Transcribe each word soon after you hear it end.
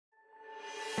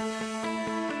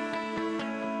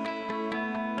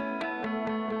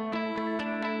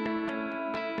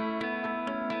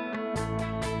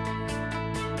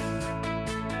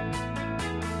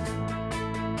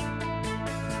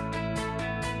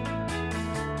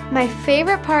My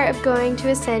favorite part of going to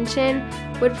Ascension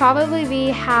would probably be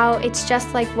how it's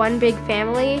just like one big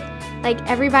family. Like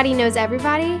everybody knows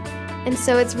everybody, and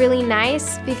so it's really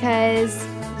nice because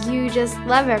you just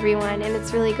love everyone and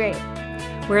it's really great.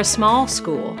 We're a small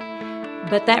school,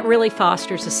 but that really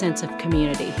fosters a sense of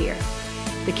community here.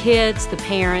 The kids, the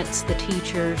parents, the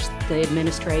teachers, the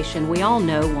administration, we all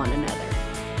know one another.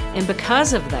 And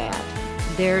because of that,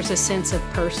 there's a sense of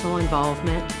personal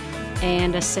involvement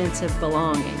and a sense of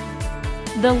belonging.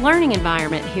 The learning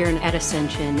environment here at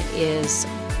Ascension is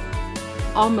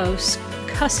almost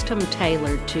custom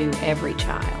tailored to every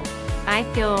child. I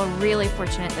feel really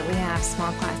fortunate that we have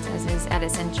small classes at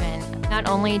Ascension. Not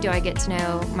only do I get to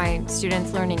know my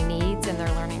students' learning needs and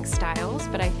their learning styles,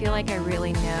 but I feel like I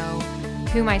really know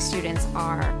who my students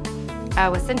are.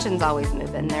 Ascension's always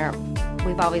moving.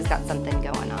 We've always got something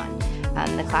going on.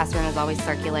 The classroom is always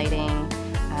circulating.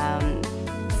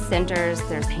 Centers,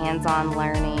 there's hands-on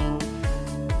learning.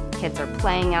 Kids are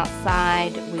playing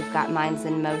outside. We've got minds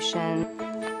in motion.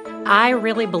 I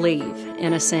really believe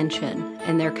in Ascension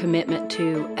and their commitment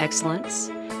to excellence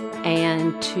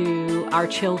and to our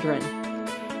children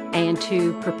and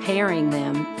to preparing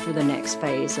them for the next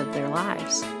phase of their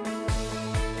lives.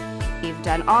 We've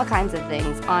done all kinds of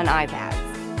things on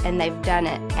iPads, and they've done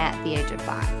it at the age of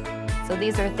 5. So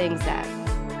these are things that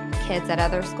kids at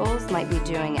other schools might be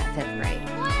doing at 5th grade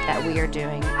that we are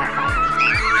doing at 5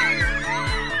 years old.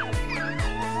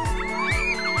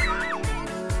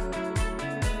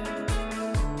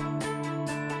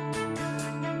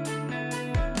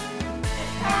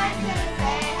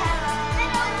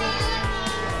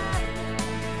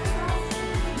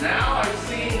 Now I've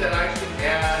seen that I should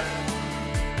add.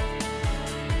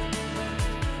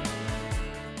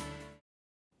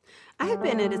 I have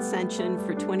been at Ascension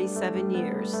for 27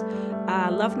 years. I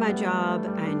love my job.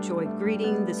 I enjoy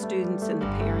greeting the students and the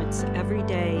parents every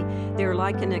day. They're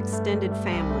like an extended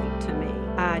family to me.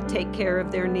 I take care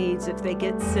of their needs if they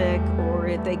get sick or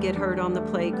if they get hurt on the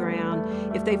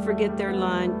playground. If they forget their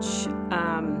lunch,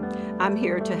 I'm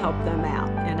here to help them out.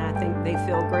 And I think they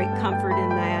feel great comfort in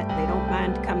that. They don't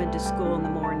mind coming to school in the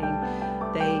morning.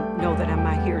 They know that I'm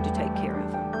here to take care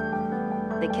of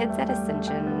them. The kids at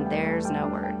Ascension, there's no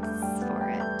words for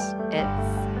it.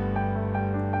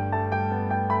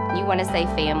 You want to say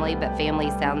family, but family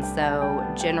sounds so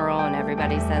general and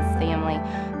everybody says family,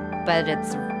 but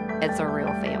it's a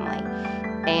real family.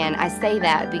 And I say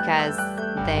that because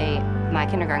my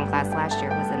kindergarten class last year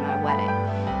was in my wedding.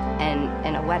 And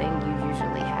in a wedding, you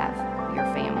usually have your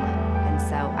family. And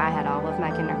so I had all of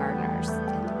my kindergartners in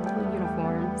their little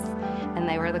uniforms, and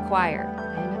they were the choir.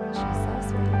 And it was just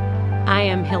so sweet. I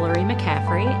am Hillary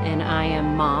McCaffrey, and I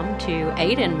am mom to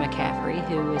Aiden McCaffrey,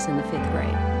 who is in the 5th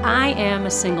grade. I am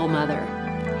a single mother,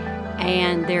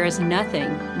 and there is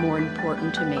nothing more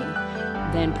important to me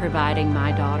than providing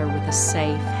my daughter with a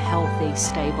safe, healthy,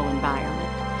 stable environment.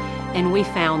 And we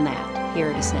found that here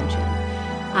at Ascension.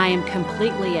 I am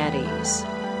completely at ease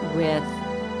with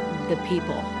the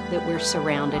people that we're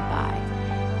surrounded by.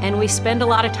 And we spend a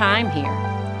lot of time here.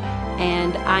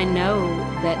 And I know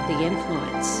that the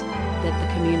influence that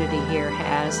the community here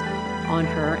has on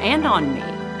her and on me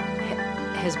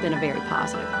has been a very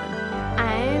positive one.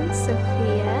 I'm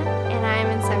Sophia, and I'm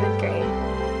in 7th grade.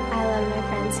 I love my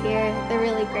friends here. They're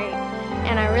really great.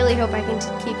 And I really hope I can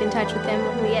keep in touch with them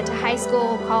when we get to high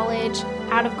school, college,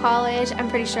 out of college. I'm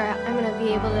pretty sure I'm going to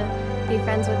be able to be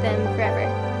friends with them forever.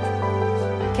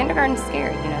 Kindergarten's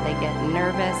scary. You know, they get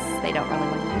nervous. They don't really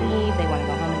want to leave. They want to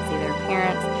go home and see their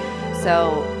parents.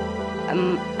 So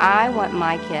I want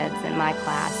my kids in my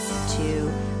class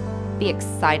to be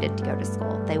excited to go to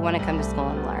school. They want to come to school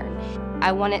and learn.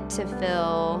 I want it to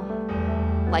feel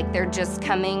like they're just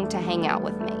coming to hang out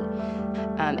with me.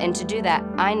 And to do that,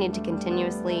 I need to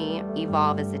continuously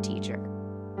evolve as a teacher.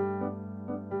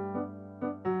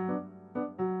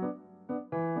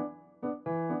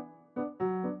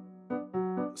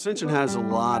 Ascension has a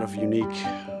lot of unique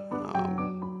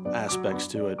aspects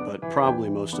to it, but probably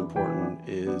most important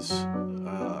is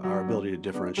our ability to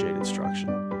differentiate instruction.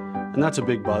 And that's a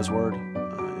big buzzword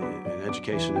in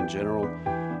education in general.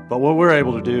 But what we're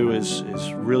able to do is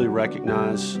really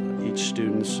recognize each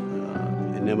student's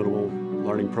inimitable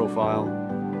learning profile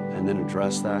and then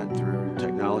address that through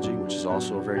technology, which is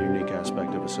also a very unique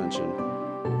aspect of Ascension.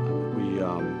 We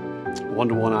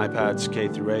one-to-one iPads K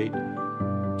through 8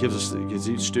 gives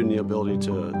each student the ability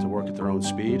to work at their own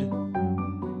speed.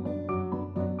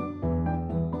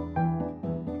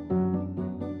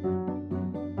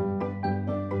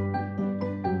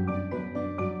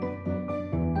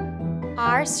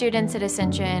 Our students at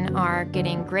Ascension are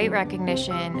getting great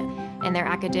recognition in their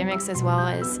academics as well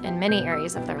as in many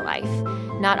areas of their life.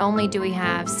 Not only do we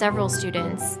have several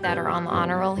students that are on the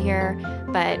honor roll here,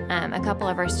 but a couple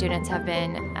of our students have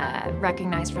been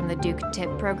recognized from the Duke TIP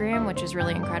program, which is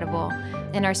really incredible.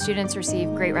 And our students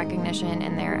receive great recognition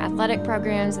in their athletic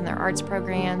programs and their arts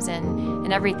programs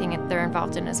and everything that they're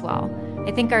involved in as well.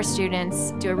 I think our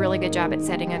students do a really good job at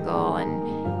setting a goal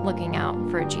and looking out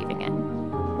for achieving it.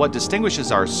 What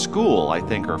distinguishes our school, I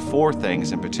think, are four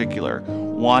things in particular.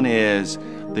 One is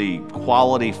the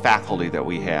quality faculty that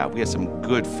we have. We have some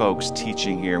good folks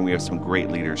teaching here, and we have some great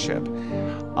leadership.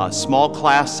 Small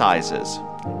class sizes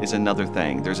is another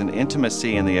thing. There's an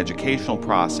intimacy in the educational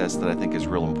process that I think is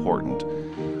real important.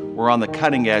 We're on the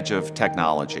cutting edge of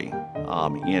technology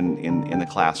in the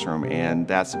classroom, and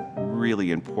that's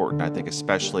really important, I think,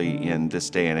 especially in this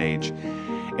day and age.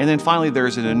 And then finally,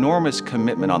 there's an enormous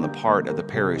commitment on the part of the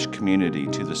parish community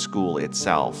to the school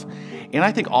itself. And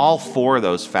I think all four of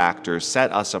those factors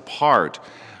set us apart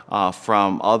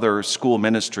from other school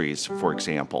ministries, for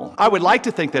example. I would like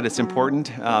to think that it's important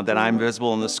that I'm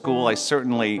visible in the school. I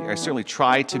certainly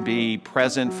try to be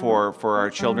present for our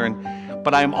children,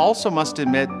 but I also must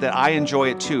admit that I enjoy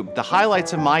it too. The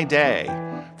highlights of my day,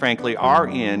 frankly, are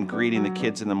in greeting the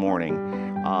kids in the morning.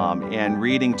 And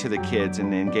reading to the kids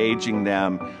and engaging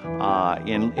them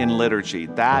in liturgy.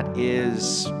 That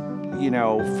is,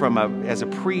 as a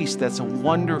priest, that's a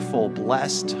wonderful,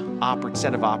 blessed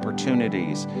set of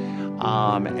opportunities.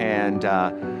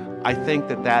 I think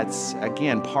that's,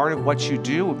 again, part of what you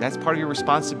do. That's part of your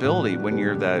responsibility when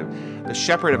you're the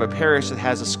shepherd of a parish that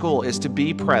has a school, is to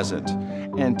be present.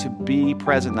 And to be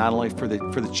present not only for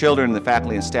the children and the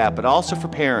faculty and staff, but also for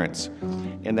parents.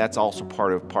 And that's also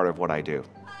part of what I do.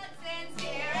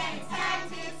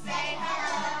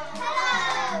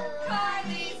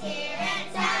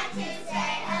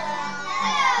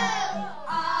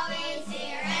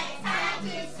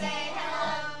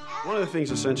 One of the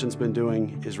things Ascension's been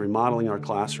doing is remodeling our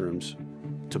classrooms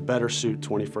to better suit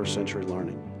 21st century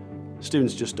learning.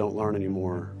 Students just don't learn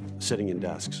anymore sitting in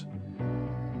desks.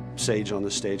 Sage on the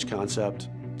stage concept,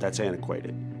 that's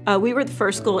antiquated. We were the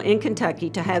first school in Kentucky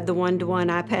to have the one-to-one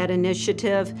iPad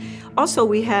initiative. Also,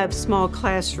 we have small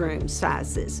classroom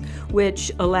sizes,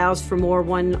 which allows for more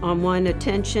one-on-one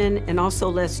attention and also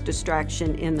less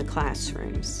distraction in the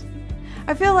classrooms.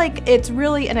 I feel like it's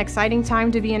really an exciting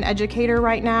time to be an educator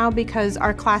right now because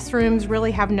our classrooms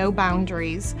really have no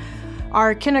boundaries.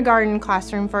 Our kindergarten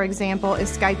classroom, for example,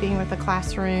 is Skyping with a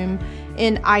classroom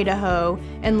in Idaho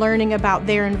and learning about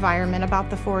their environment, about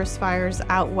the forest fires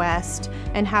out west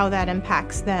and how that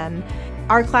impacts them.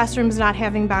 Our classroom's not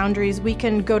having boundaries. We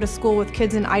can go to school with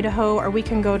kids in Idaho or we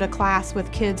can go to class with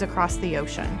kids across the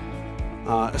ocean.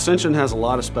 Ascension has a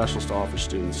lot of specials to offer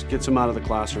students. Gets them out of the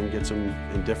classroom, gets them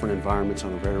in different environments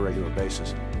on a very regular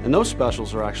basis. And those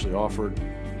specials are actually offered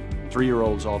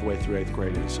 3-year-olds all the way through 8th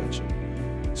grade at Ascension.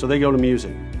 So they go to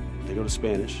music, they go to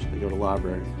Spanish, they go to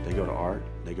library, they go to art,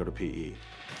 they go to PE.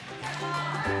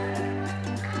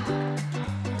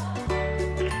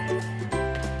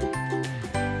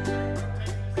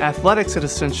 Athletics at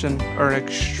Ascension are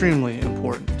extremely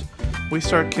important. We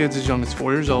start kids as young as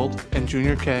 4 years old in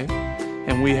junior K,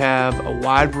 and we have a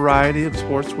wide variety of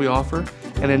sports we offer.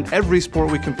 And in every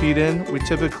sport we compete in, we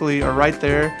typically are right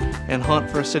there and hunt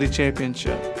for a city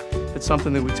championship. It's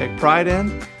something that we take pride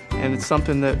in, and it's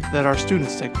something that our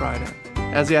students take pride in.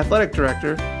 As the athletic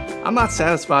director, I'm not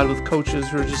satisfied with coaches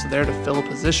who are just there to fill a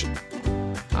position.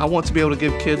 I want to be able to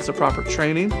give kids the proper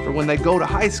training for when they go to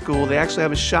high school, they actually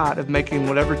have a shot of making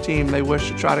whatever team they wish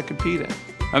to try to compete in.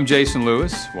 I'm Jason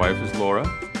Lewis, wife is Laura.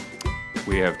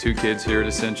 We have 2 kids here at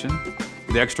Ascension.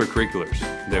 The extracurriculars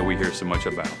that we hear so much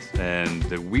about and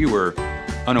that we were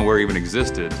unaware even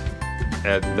existed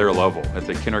at their level, at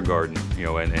the kindergarten,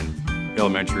 and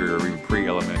elementary or even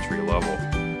pre-elementary level.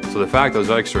 So the fact those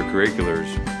extracurriculars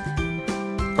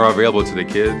are available to the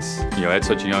kids, at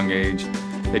such a young age,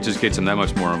 it just gets them that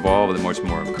much more involved and much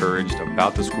more encouraged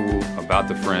about the school, about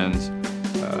the friends,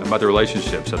 about the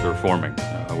relationships that they're forming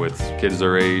with kids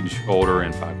their age, older,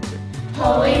 and faculty.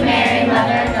 Holy Mary,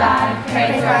 Mother of God,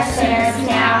 pray for us sinners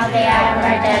now at the hour of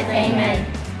our death. Amen.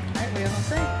 All right, we all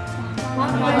say.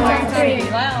 1, 2, 3.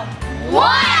 Loud. 1,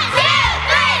 2,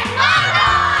 3,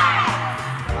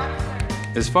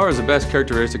 4! As far as the best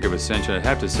characteristic of Ascension, I'd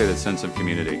have to say that sense of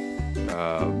community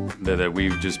that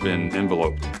we've just been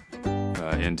enveloped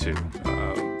into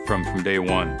from day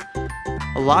one.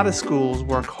 A lot of schools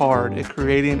work hard at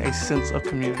creating a sense of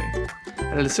community.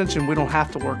 And at Ascension, we don't have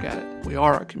to work at it. We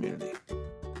are our community.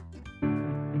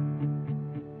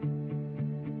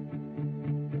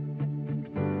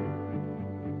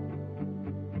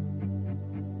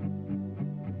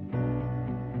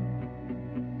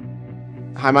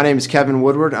 Hi, my name is Kevin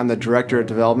Woodward. I'm the Director of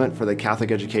Development for the Catholic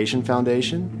Education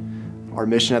Foundation. Our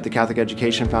mission at the Catholic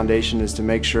Education Foundation is to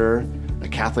make sure a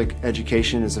Catholic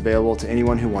education is available to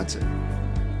anyone who wants it.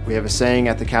 We have a saying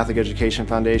at the Catholic Education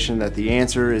Foundation that the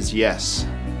answer is yes.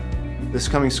 This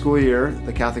coming school year,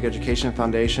 the Catholic Education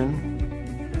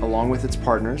Foundation, along with its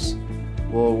partners,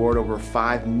 will award over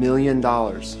 $5 million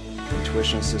in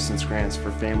tuition assistance grants for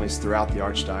families throughout the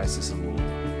Archdiocese of Louisville.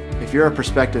 If you're a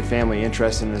prospective family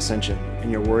interested in Ascension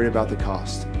and you're worried about the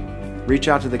cost, reach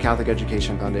out to the Catholic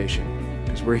Education Foundation,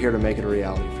 because we're here to make it a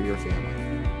reality for your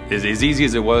family. As easy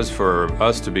as it was for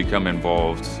us to become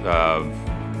involved,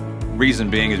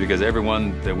 reason being is because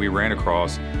everyone that we ran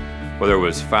across, whether it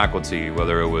was faculty,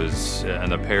 whether it was in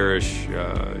the parish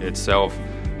itself,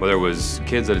 whether it was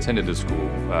kids that attended the school,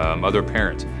 other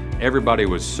parents, everybody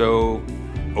was so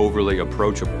overly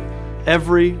approachable.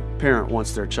 Every parent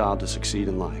wants their child to succeed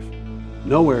in life.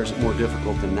 Nowhere is it more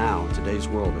difficult than now in today's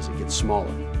world as it gets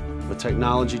smaller. With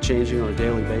technology changing on a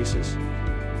daily basis,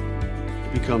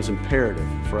 it becomes imperative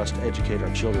for us to educate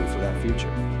our children for that future.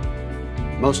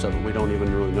 Most of it, we don't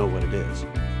even really know what it is.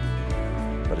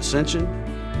 But Ascension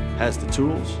has the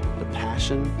tools, the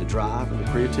passion, the drive, and the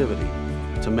creativity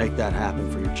to make that happen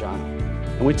for your child.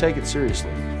 And we take it seriously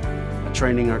by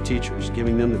training our teachers,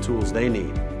 giving them the tools they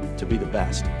need to be the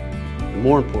best. And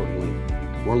more importantly,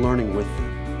 we're learning with them.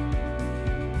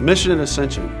 The mission at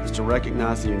Ascension is to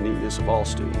recognize the uniqueness of all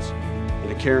students in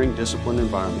a caring, disciplined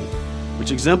environment which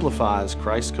exemplifies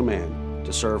Christ's command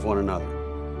to serve one another.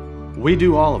 We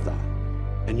do all of that,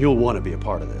 and you'll want to be a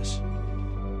part of this.